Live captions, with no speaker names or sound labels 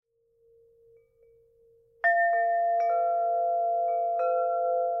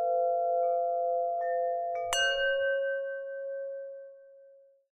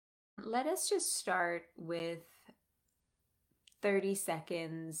let us just start with 30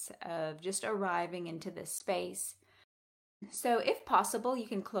 seconds of just arriving into this space. So if possible, you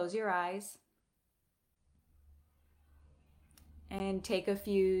can close your eyes and take a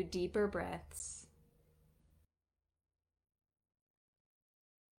few deeper breaths.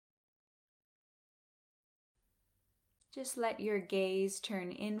 Just let your gaze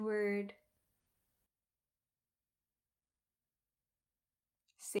turn inward,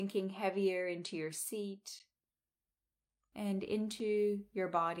 sinking heavier into your seat and into your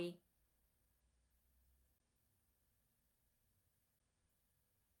body.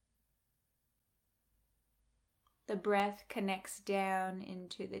 The breath connects down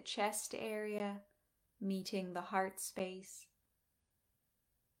into the chest area, meeting the heart space.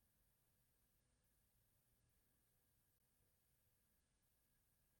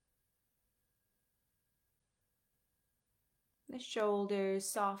 The shoulders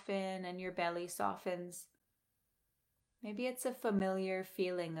soften and your belly softens. Maybe it's a familiar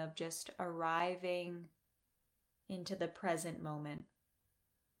feeling of just arriving into the present moment.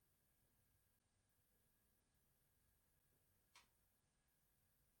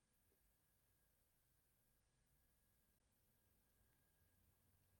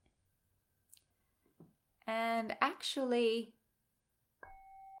 And actually,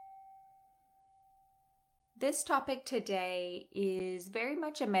 this topic today is very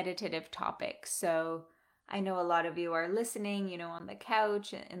much a meditative topic. So I know a lot of you are listening, on the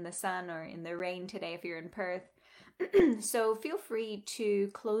couch, in the sun, or in the rain today if you're in Perth. So feel free to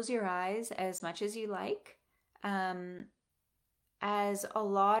close your eyes as much as you like. As a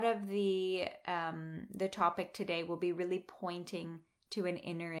lot of the topic today will be really pointing to an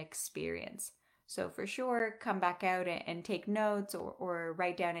inner experience. So for sure, come back out and take notes or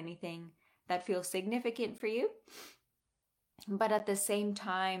write down anything that feels significant for you. But at the same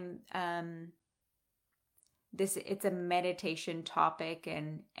time, it's a meditation topic,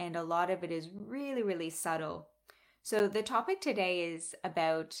 and a lot of it is really, really subtle. So the topic today is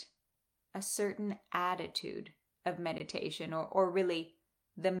about a certain attitude of meditation, or really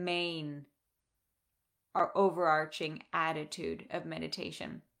the main or overarching attitude of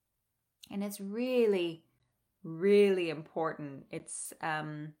meditation. And it's really, really important. It's a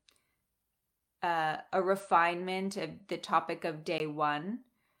refinement of the topic of day one,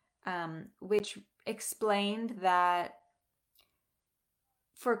 which explained that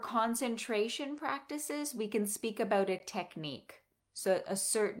for concentration practices, we can speak about a technique. So a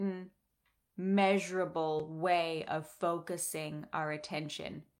certain measurable way of focusing our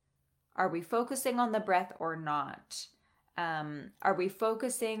attention. Are we focusing on the breath or not? Are we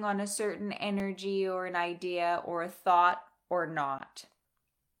focusing on a certain energy or an idea or a thought or not?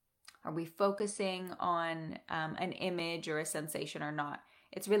 Are we focusing on an image or a sensation or not?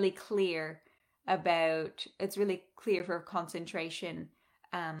 It's really clear for concentration.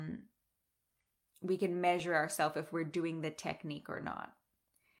 We can measure ourselves if we're doing the technique or not.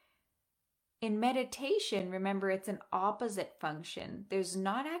 In meditation, remember, it's an opposite function. There's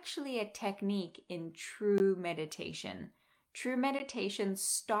not actually a technique in true meditation. True meditation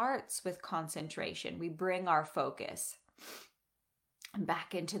starts with concentration. We bring our focus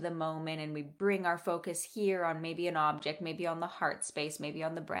back into the moment, and we bring our focus here on maybe an object, maybe on the heart space, maybe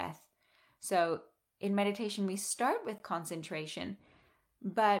on the breath. So in meditation, we start with concentration,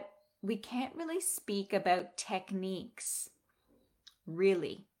 but we can't really speak about techniques,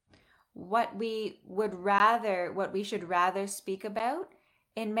 really. What we should rather speak about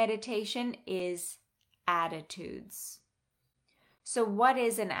in meditation is attitudes. So what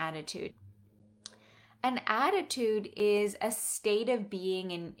is an attitude? An attitude is a state of being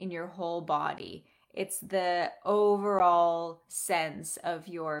in your whole body. It's the overall sense of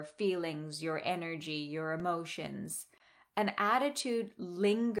your feelings, your energy, your emotions. An attitude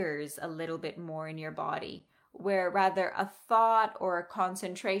lingers a little bit more in your body, where rather a thought or a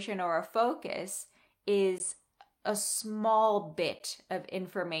concentration or a focus is a small bit of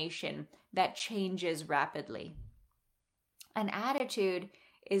information that changes rapidly. An attitude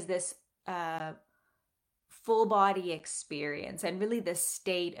is this full body experience, and really the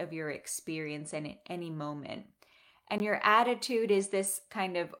state of your experience in any moment. And your attitude is this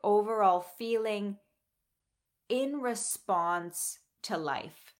kind of overall feeling in response to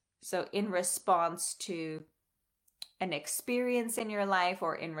life. So in response to an experience in your life,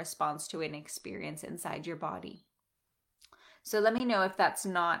 or in response to an experience inside your body. So let me know if that's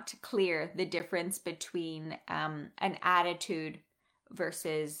not clear, the difference between an attitude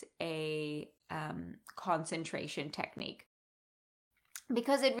versus a concentration technique,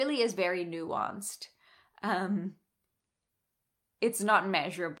 because it really is very nuanced. It's not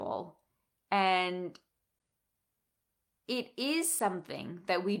measurable. And it is something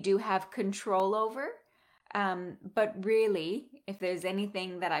that we do have control over. But really, if there's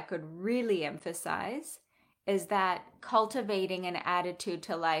anything that I could really emphasize, is that cultivating an attitude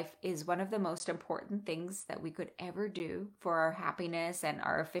to life is one of the most important things that we could ever do for our happiness and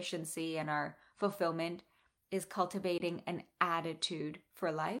our efficiency and our fulfillment, is cultivating an attitude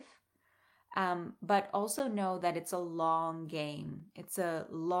for life. But also know that it's a long game. It's a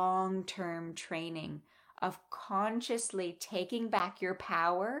long-term training of consciously taking back your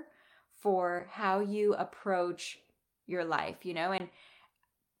power for how you approach your life, and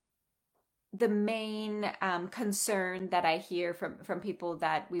the main concern that I hear from people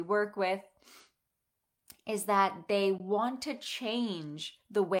that we work with is that they want to change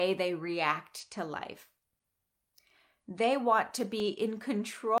the way they react to life. They want to be in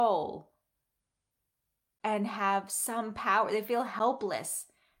control and have some power. They feel helpless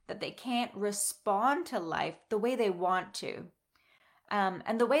that they can't respond to life the way they want to.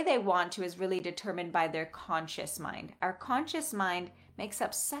 And the way they want to is really determined by their conscious mind. Our conscious mind makes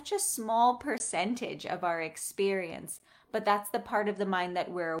up such a small percentage of our experience, but that's the part of the mind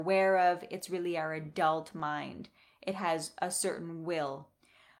that we're aware of. It's really our adult mind. It has a certain will.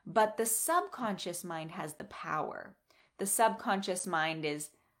 But the subconscious mind has the power. The subconscious mind is,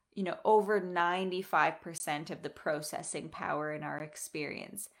 over 95% of the processing power in our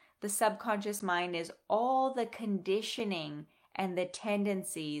experience. The subconscious mind is all the conditioning and the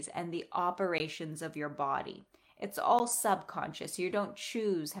tendencies and the operations of your body. It's all subconscious. You don't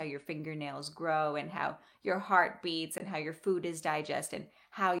choose how your fingernails grow and how your heart beats and how your food is digested, and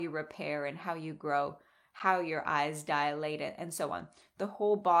how you repair and how you grow, how your eyes dilate, and so on. The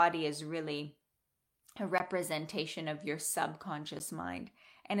whole body is really a representation of your subconscious mind.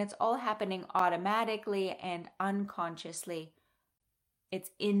 And it's all happening automatically and unconsciously.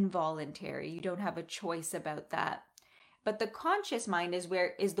 It's involuntary. You don't have a choice about that. But the conscious mind is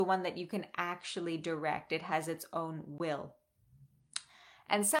the one that you can actually direct. It has its own will.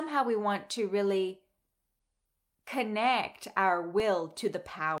 And somehow we want to really connect our will to the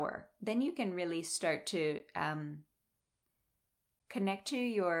power. Then you can really start to connect to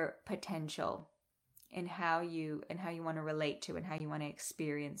your potential in how you want to relate to and how you want to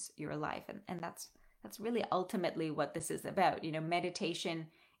experience your life. And that's really ultimately what this is about. Meditation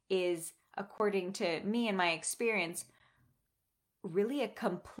is, according to me and my experience, really a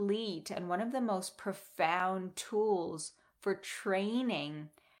complete and one of the most profound tools for training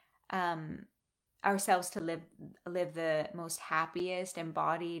ourselves to live the most happiest,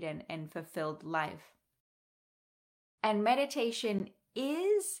 embodied, and fulfilled life. And meditation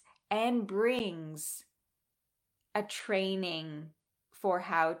is and brings a training for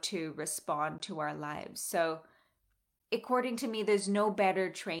how to respond to our lives. So according to me, there's no better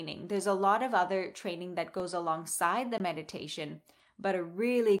training. There's a lot of other training that goes alongside the meditation, but a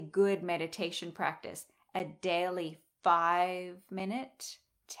really good meditation practice, a daily 5-minute,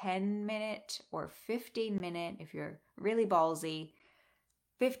 10-minute, or 15-minute, if you're really ballsy,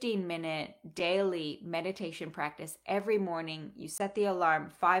 15-minute daily meditation practice every morning. You set the alarm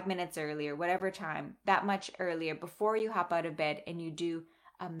 5 minutes earlier, whatever time, that much earlier, before you hop out of bed, and you do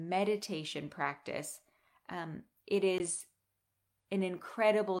a meditation practice. It is an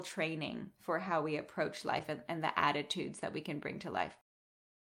incredible training for how we approach life and the attitudes that we can bring to life.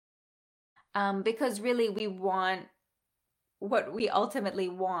 Because really what we ultimately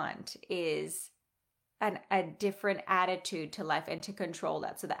want is a different attitude to life and to control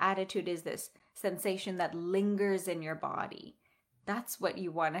that. So the attitude is this sensation that lingers in your body. That's what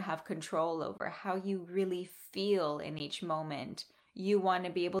you want to have control over, how you really feel in each moment. You want to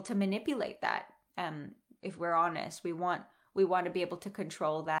be able to manipulate that. If we're honest, we want to be able to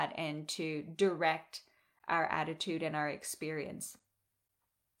control that and to direct our attitude and our experience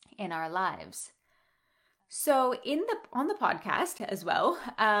in our lives. So on the podcast as well,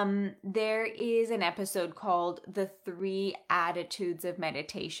 there is an episode called The 3 Attitudes of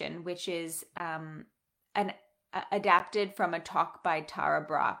Meditation, which is adapted from a talk by Tara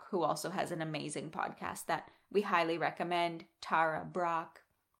Brach, who also has an amazing podcast that we highly recommend, Tara Brach.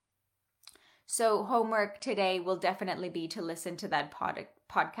 So homework today will definitely be to listen to that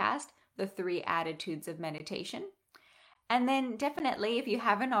podcast, The 3 Attitudes of Meditation. And then definitely, if you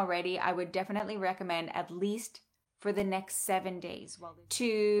haven't already, I would definitely recommend, at least for the next 7 days,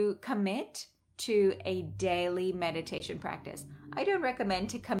 to commit to a daily meditation practice. I don't recommend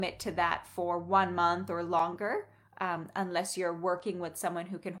to commit to that for 1 month or longer, unless you're working with someone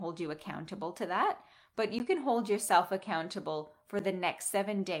who can hold you accountable to that. But you can hold yourself accountable for the next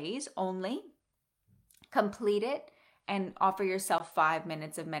 7 days only. Complete it and offer yourself 5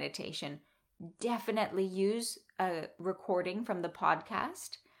 minutes of meditation. definitely use a recording from the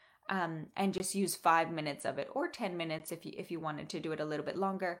podcast, and just use 5 minutes of it, or 10 minutes if you wanted to do it a little bit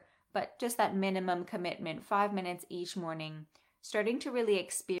longer. But just that minimum commitment, 5 minutes each morning, starting to really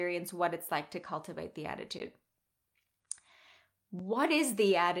experience what it's like to cultivate the attitude. What is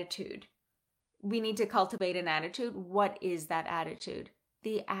the attitude? We need to cultivate an attitude. What is that attitude?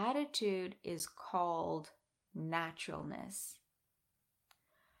 The attitude is called naturalness.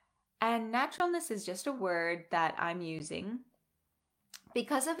 And naturalness is just a word that I'm using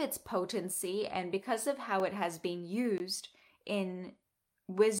because of its potency and because of how it has been used in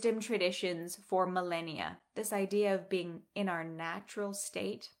wisdom traditions for millennia. This idea of being in our natural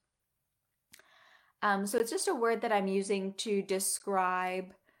state. So it's just a word that I'm using to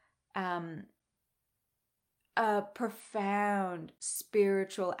describe a profound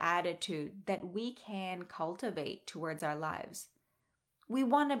spiritual attitude that we can cultivate towards our lives. We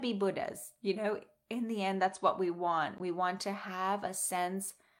want to be Buddhas, in the end, that's what we want. We want to have a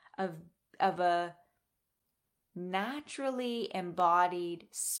sense of a naturally embodied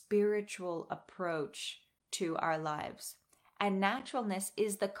spiritual approach to our lives. And naturalness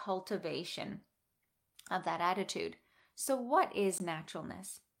is the cultivation of that attitude. So what is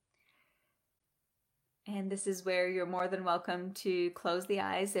naturalness? And this is where you're more than welcome to close the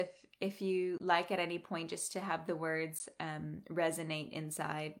eyes if you like at any point, just to have the words resonate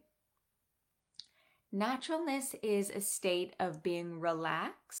inside. Naturalness is a state of being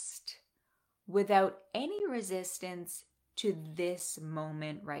relaxed without any resistance to this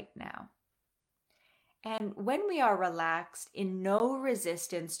moment right now. And when we are relaxed, in no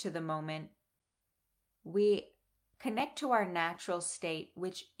resistance to the moment, we connect to our natural state,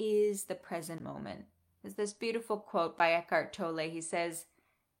 which is the present moment. There's this beautiful quote by Eckhart Tolle. He says,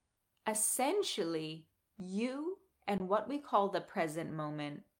 essentially, you and what we call the present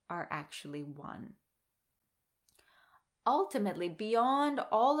moment are actually one. Ultimately, beyond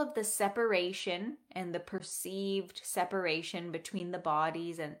all of the separation and the perceived separation between the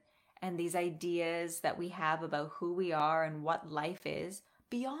bodies and these ideas that we have about who we are and what life is,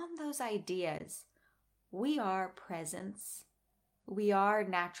 beyond those ideas, we are presence. We are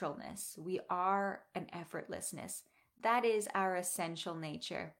naturalness. We are an effortlessness. That is our essential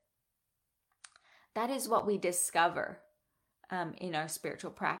nature. That is what we discover in our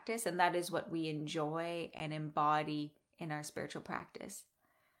spiritual practice, and that is what we enjoy and embody in our spiritual practice.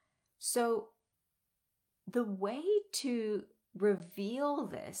 So the way to reveal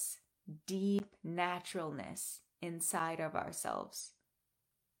this deep naturalness inside of ourselves,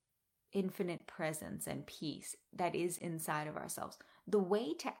 infinite presence and peace that is inside of ourselves, the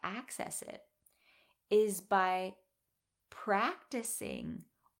way to access it is by practicing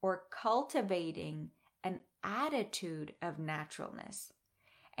or cultivating an attitude of naturalness.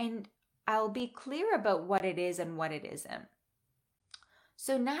 And I'll be clear about what it is and what it isn't.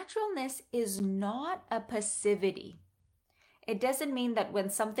 So naturalness is not a passivity. It doesn't mean that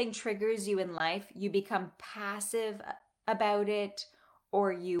when something triggers you in life, you become passive about it,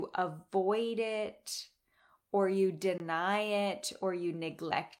 or you avoid it, or you deny it, or you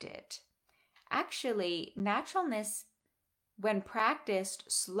neglect it. Actually, naturalness, when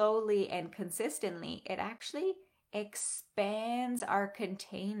practiced slowly and consistently, it actually expands our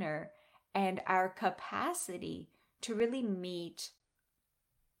container and our capacity to really meet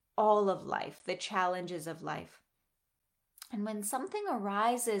all of life, the challenges of life. And when something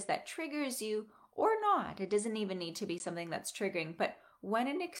arises that triggers you, or not, it doesn't even need to be something that's triggering, but when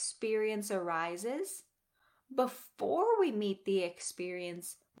an experience arises, before we meet the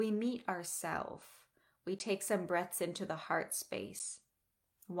experience, we meet ourselves. We take some breaths into the heart space.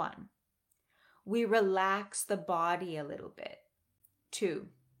 1. We relax the body a little bit. 2.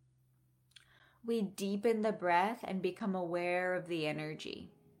 We deepen the breath and become aware of the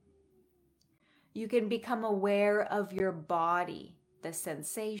energy. You can become aware of your body, the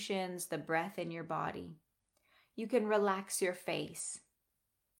sensations, the breath in your body. You can relax your face.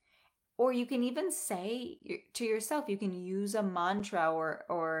 Or you can even say to yourself, you can use a mantra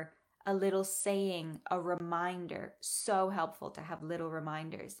or a little saying, a reminder. So helpful to have little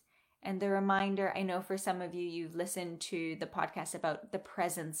reminders. And the reminder, I know for some of you, you've listened to the podcast about the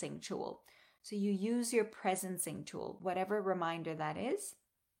presencing tool. So you use your presencing tool, whatever reminder that is,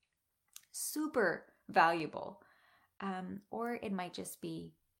 super valuable. Or it might just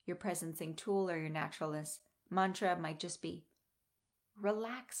be your presencing tool, or your naturalness mantra might just be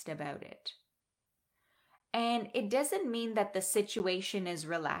relaxed about it. And it doesn't mean that the situation is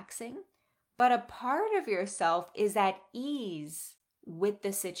relaxing, but a part of yourself is at ease with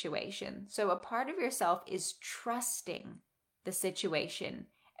the situation. So a part of yourself is trusting the situation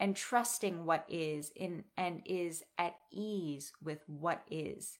and trusting what is and is at ease with what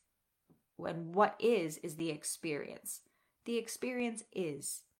is. When what is the experience. The experience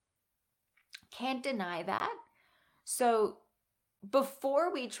is. Can't deny that. So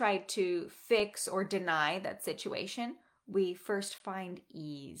before we try to fix or deny that situation, we first find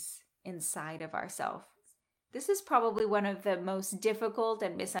ease inside of ourselves. This is probably one of the most difficult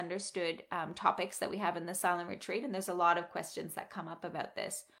and misunderstood topics that we have in the silent retreat, and there's a lot of questions that come up about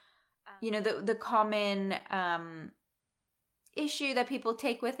this. The common issue that people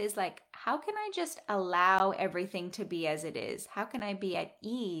take with is like, how can I just allow everything to be as it is? How can I be at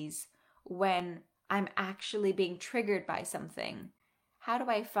ease when I'm actually being triggered by something? How do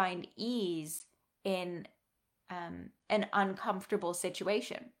I find ease in an uncomfortable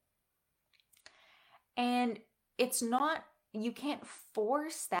situation? And it's not, you can't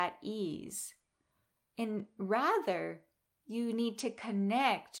force that ease. And rather, you need to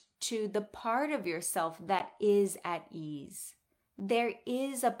connect to the part of yourself that is at ease. There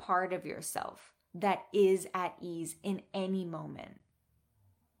is a part of yourself that is at ease in any moment.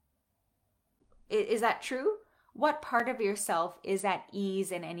 Is that true? What part of yourself is at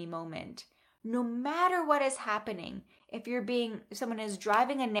ease in any moment? No matter what is happening, if someone is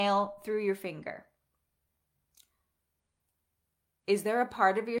driving a nail through your finger, is there a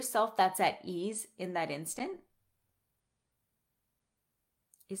part of yourself that's at ease in that instant?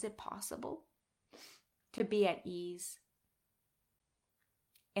 Is it possible to be at ease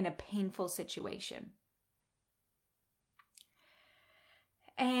in a painful situation?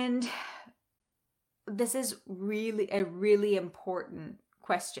 And this is really a really important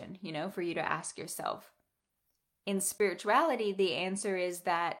question, for you to ask yourself. In spirituality, the answer is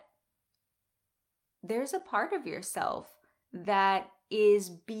that there's a part of yourself that is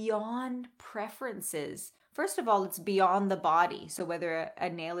beyond preferences. First of all, it's beyond the body. So whether a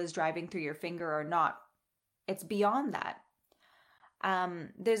nail is driving through your finger or not, it's beyond that.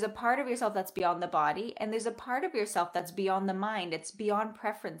 There's a part of yourself that's beyond the body, and there's a part of yourself that's beyond the mind. It's beyond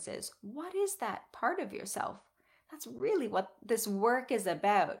preferences. What is that part of yourself? That's really what this work is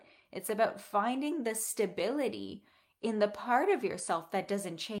about. It's about finding the stability in the part of yourself that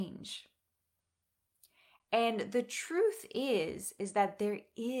doesn't change. And the truth is that there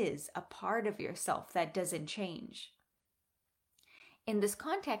is a part of yourself that doesn't change. In this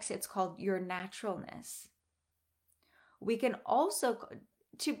context, it's called your naturalness. We can also,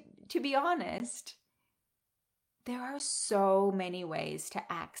 to be honest, there are so many ways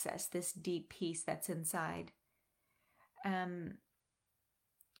to access this deep peace that's inside. And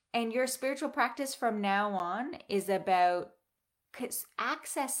your spiritual practice from now on is about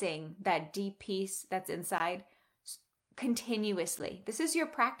accessing that deep peace that's inside continuously. This is your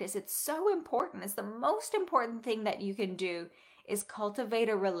practice. It's so important. It's the most important thing that you can do, is cultivate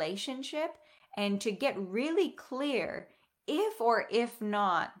a relationship and to get really clear if or if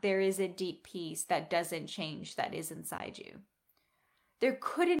not there is a deep peace that doesn't change that is inside you. There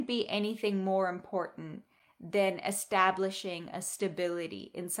couldn't be anything more important than establishing a stability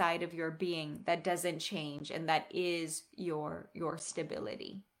inside of your being that doesn't change, and that is your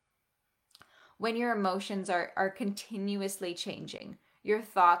stability. When your emotions are continuously changing, your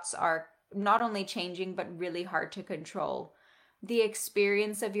thoughts are not only changing but really hard to control. The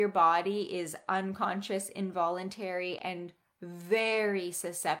experience of your body is unconscious, involuntary, and very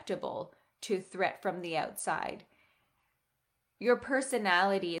susceptible to threat from the outside. Your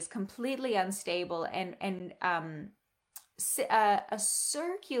personality is completely unstable and a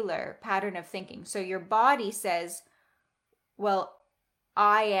circular pattern of thinking. So your body says, well,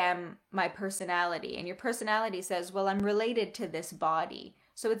 I am my personality. And your personality says, well, I'm related to this body.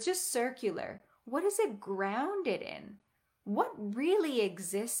 So it's just circular. What is it grounded in? What really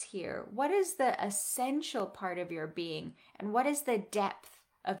exists here? What is the essential part of your being? And what is the depth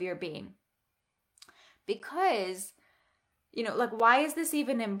of your being? Because why is this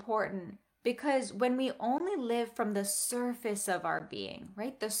even important? Because when we only live from the surface of our being,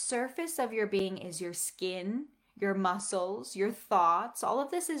 right? The surface of your being is your skin, your muscles, your thoughts. All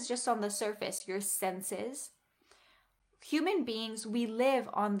of this is just on the surface, your senses. Human beings, we live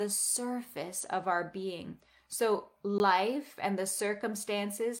on the surface of our being. So life and the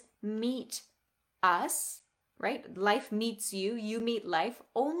circumstances meet us, right? Life meets you, you meet life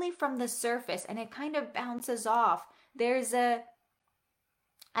only from the surface, and it kind of bounces off. There's a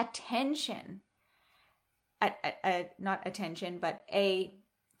tension, not a tension, but a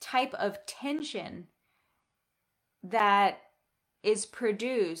type of tension that is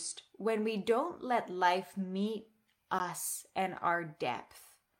produced when we don't let life meet us and our depth.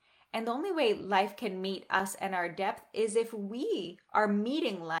 And the only way life can meet us and our depth is if we are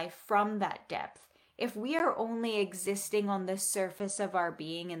meeting life from that depth. If we are only existing on the surface of our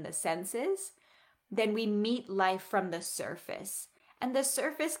being in the senses, then we meet life from the surface. And the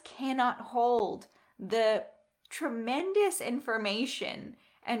surface cannot hold the tremendous information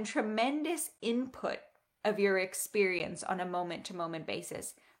and tremendous input of your experience on a moment to moment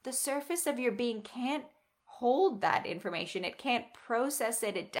basis. The surface of your being can't hold that information. It can't process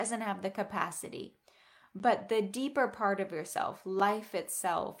it. It doesn't have the capacity. But the deeper part of yourself, life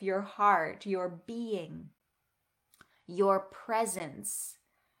itself, your heart, your being, your presence,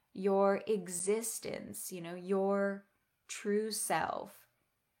 your existence, your true self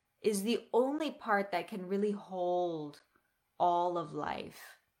is the only part that can really hold all of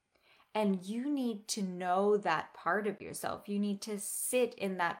life. And you need to know that part of yourself. You need to sit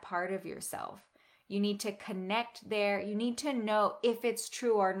in that part of yourself. You need to connect there. You need to know if it's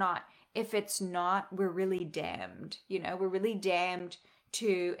true or not. If it's not, we're really damned. We're really damned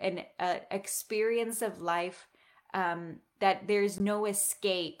to an experience of life that there's no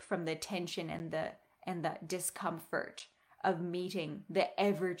escape from the tension and the discomfort of meeting the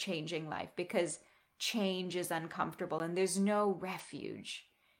ever-changing life, because change is uncomfortable and there's no refuge.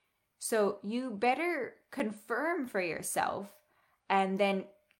 So you better confirm for yourself and then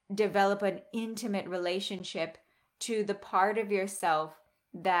develop an intimate relationship to the part of yourself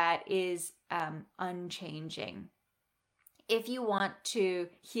that is unchanging. If you want to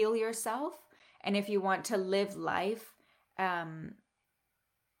heal yourself and if you want to live life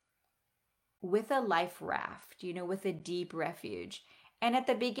with a life raft, with a deep refuge. And at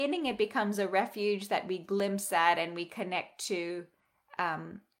the beginning, it becomes a refuge that we glimpse at and we connect to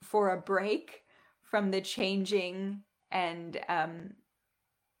for a break from the changing and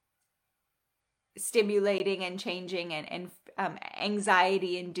stimulating and changing and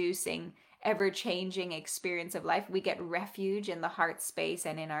anxiety-inducing, ever-changing experience of life. We get refuge in the heart space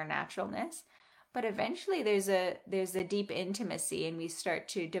and in our naturalness. But eventually there's a deep intimacy, and we start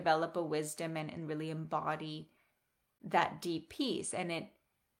to develop a wisdom and really embody that deep peace. And it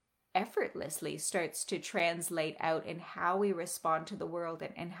effortlessly starts to translate out in how we respond to the world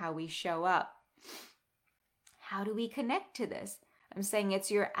and how we show up. How do we connect to this? I'm saying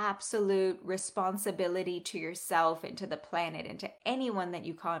it's your absolute responsibility to yourself and to the planet and to anyone that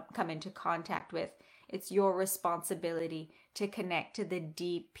you come into contact with. It's your responsibility to connect to the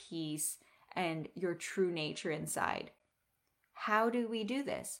deep peace and your true nature inside. How do we do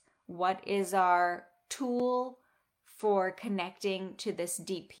this? What is our tool for connecting to this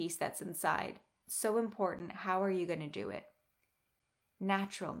deep peace that's inside? So important. How are you going to do it?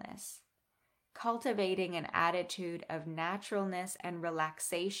 Naturalness. Cultivating an attitude of naturalness and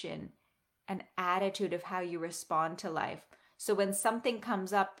relaxation, an attitude of how you respond to life. So when something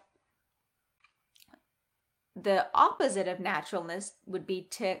comes up, the opposite of naturalness would be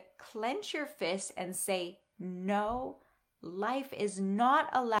to clench your fist and say, no, life is not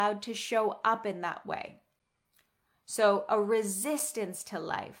allowed to show up in that way. So a resistance to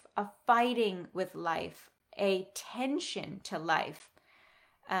life, a fighting with life, a tension to life,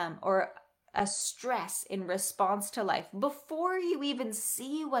 or a stress in response to life before you even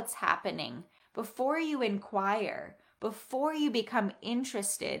see what's happening, before you inquire, before you become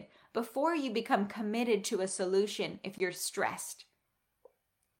interested, before you become committed to a solution. If you're stressed,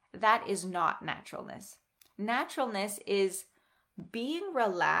 that is not naturalness. Naturalness is being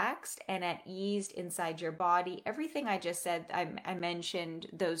relaxed and at ease inside your body. Everything I just said, I mentioned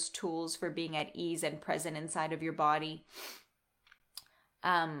those tools for being at ease and present inside of your body.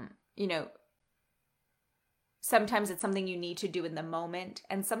 Sometimes it's something you need to do in the moment,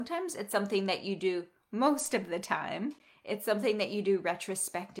 and sometimes it's something that you do most of the time. It's something that you do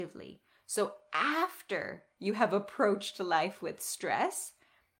retrospectively. So after you have approached life with stress,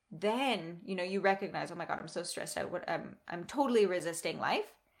 then, you recognize, oh my God, I'm so stressed out. I'm totally resisting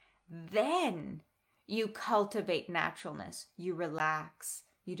life. Then you cultivate naturalness. You relax.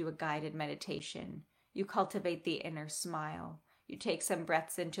 You do a guided meditation. You cultivate the inner smile. You take some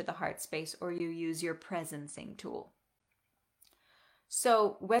breaths into the heart space, or you use your presencing tool.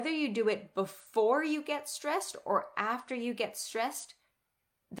 So whether you do it before you get stressed or after you get stressed,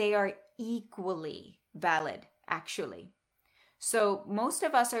 they are equally valid, actually. So most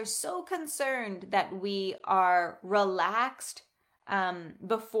of us are so concerned that we are relaxed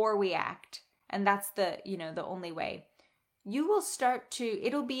before we act. And that's the only way. You will start to,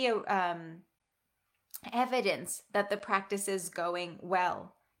 it'll be evidence that the practice is going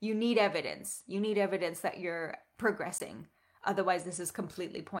well. You need evidence. You need evidence that you're progressing. Otherwise, this is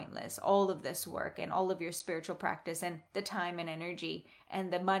completely pointless. All of this work and all of your spiritual practice and the time and energy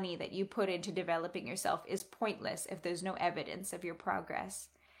and the money that you put into developing yourself is pointless if there's no evidence of your progress.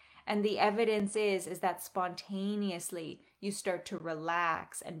 And the evidence is that spontaneously you start to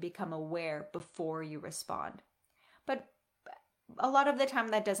relax and become aware before you respond. But a lot of the time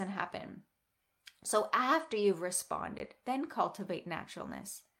that doesn't happen. So after you've responded, then cultivate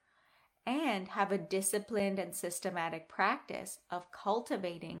naturalness and have a disciplined and systematic practice of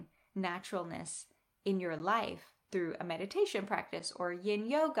cultivating naturalness in your life through a meditation practice or yin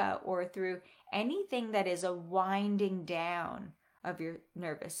yoga or through anything that is a winding down of your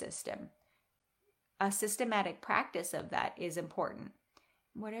nervous system. A systematic practice of that is important.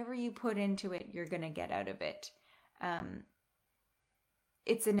 Whatever you put into it, you're going to get out of it.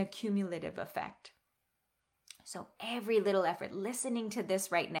 It's an accumulative effect. So every little effort, listening to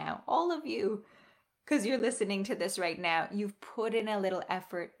this right now, all of you, because you're listening to this right now, you've put in a little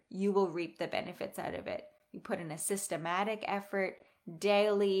effort, you will reap the benefits out of it. You put in a systematic effort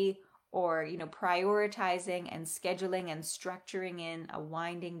daily, or prioritizing and scheduling and structuring in a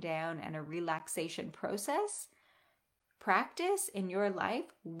winding down and a relaxation process. Practice in your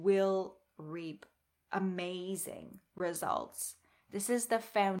life will reap amazing results. This is the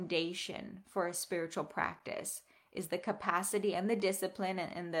foundation for a spiritual practice, is the capacity and the discipline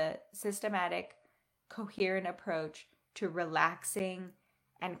and the systematic, coherent approach to relaxing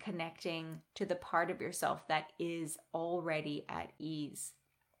and connecting to the part of yourself that is already at ease.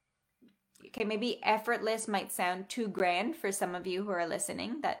 Okay, maybe effortless might sound too grand for some of you who are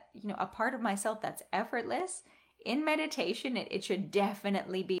listening, that, a part of myself that's effortless. In meditation, it should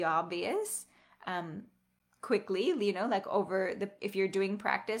definitely be obvious. Quickly, if you're doing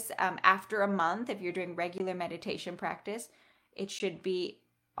practice, after a month, if you're doing regular meditation practice, it should be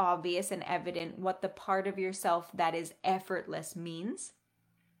obvious and evident what the part of yourself that is effortless means.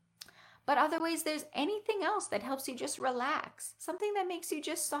 But otherwise, there's anything else that helps you just relax, something that makes you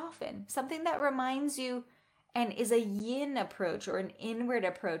just soften, something that reminds you and is a yin approach or an inward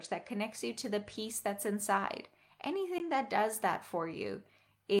approach that connects you to the peace that's inside. Anything that does that for you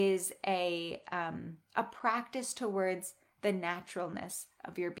is a practice towards the naturalness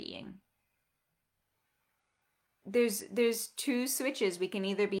of your being. There's two switches. We can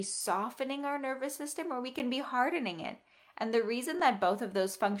either be softening our nervous system or we can be hardening it. And the reason that both of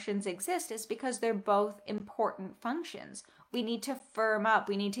those functions exist is because they're both important functions. We need to firm up,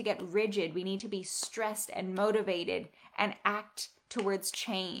 we need to get rigid, we need to be stressed and motivated and act towards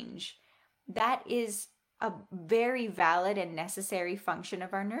change. That is a very valid and necessary function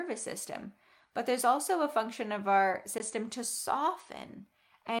of our nervous system. But there's also a function of our system to soften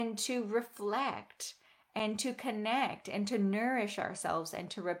and to reflect and to connect and to nourish ourselves and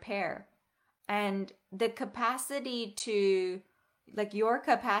to repair. And the capacity to, your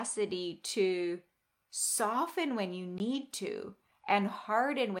capacity to soften when you need to and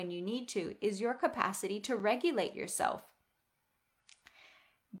harden when you need to is your capacity to regulate yourself.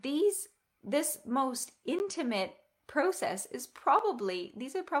 This most intimate process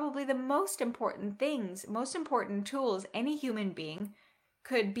these are probably the most important things, most important tools any human being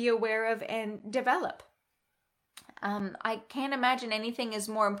could be aware of and develop. I can't imagine anything is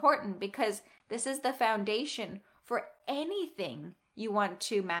more important, because this is the foundation for anything you want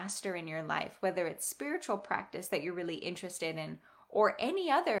to master in your life, whether it's spiritual practice that you're really interested in or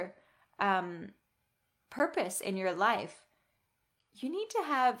any other purpose in your life. You need to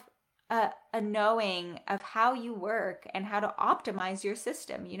have a knowing of how you work and how to optimize your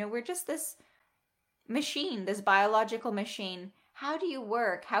system. We're just this machine, this biological machine. How do you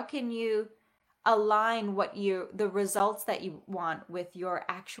work? How can you align the results that you want with your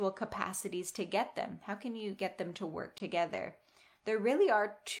actual capacities to get them? How can you get them to work together? There really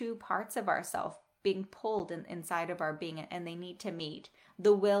are two parts of ourself being pulled inside of our being, and they need to meet.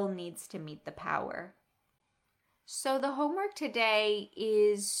 The will needs to meet the power. So the homework today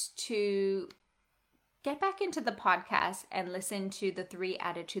is to get back into the podcast and listen to the 3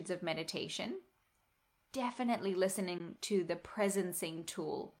 attitudes of meditation. Definitely listening to the Presencing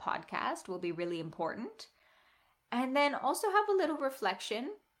Tool podcast will be really important. And then also have a little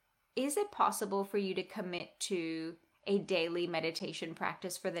reflection. Is it possible for you to commit to a daily meditation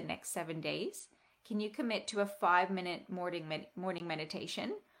practice for the next 7 days? Can you commit to a 5-minute morning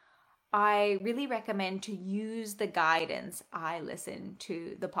meditation? I really recommend to use the guidance. I listen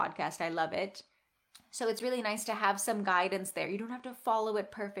to the podcast. I love it. So it's really nice to have some guidance there. You don't have to follow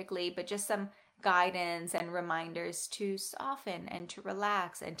it perfectly, but just some guidance and reminders to soften and to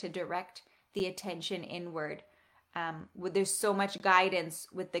relax and to direct the attention inward. There's so much guidance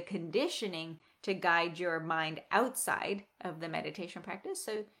with the conditioning to guide your mind outside of the meditation practice.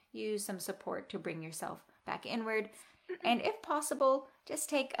 So use some support to bring yourself back inward. And if possible, just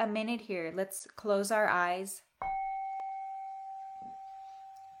take a minute here. Let's close our eyes.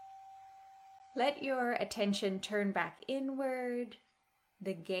 Let your attention turn back inward,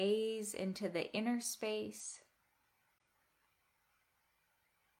 the gaze into the inner space.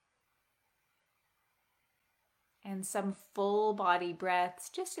 And some full body breaths.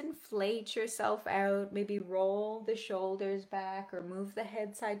 Just inflate yourself out. Maybe roll the shoulders back or move the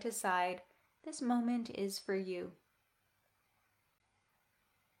head side to side. This moment is for you.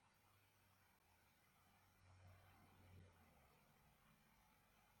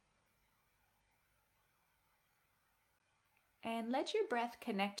 And let your breath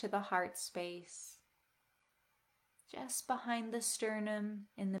connect to the heart space, just behind the sternum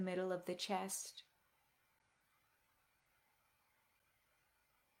in the middle of the chest.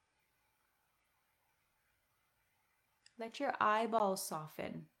 Let your eyeballs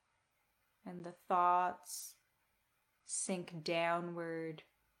soften and the thoughts sink downward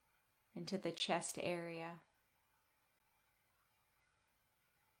into the chest area.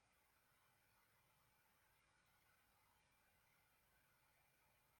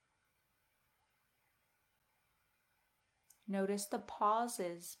 Notice the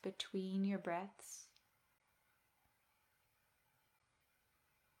pauses between your breaths.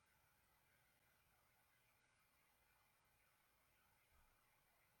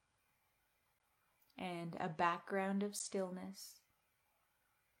 And a background of stillness.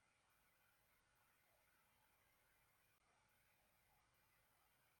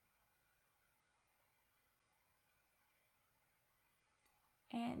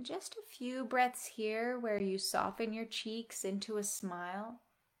 And just a few breaths here where you soften your cheeks into a smile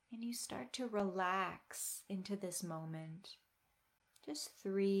and you start to relax into this moment. Just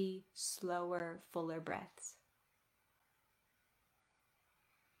 3 slower, fuller breaths.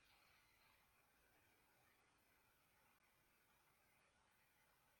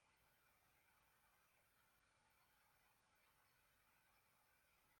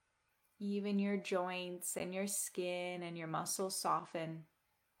 Even your joints and your skin and your muscles soften.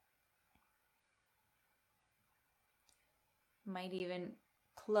 Might even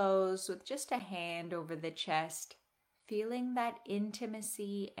close with just a hand over the chest, feeling that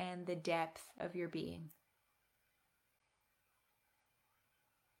intimacy and the depth of your being.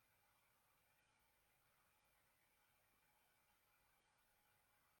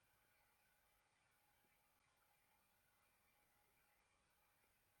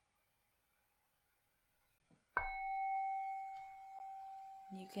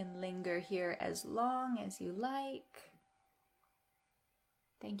 You can linger here as long as you like.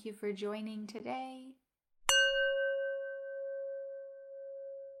 Thank you for joining today.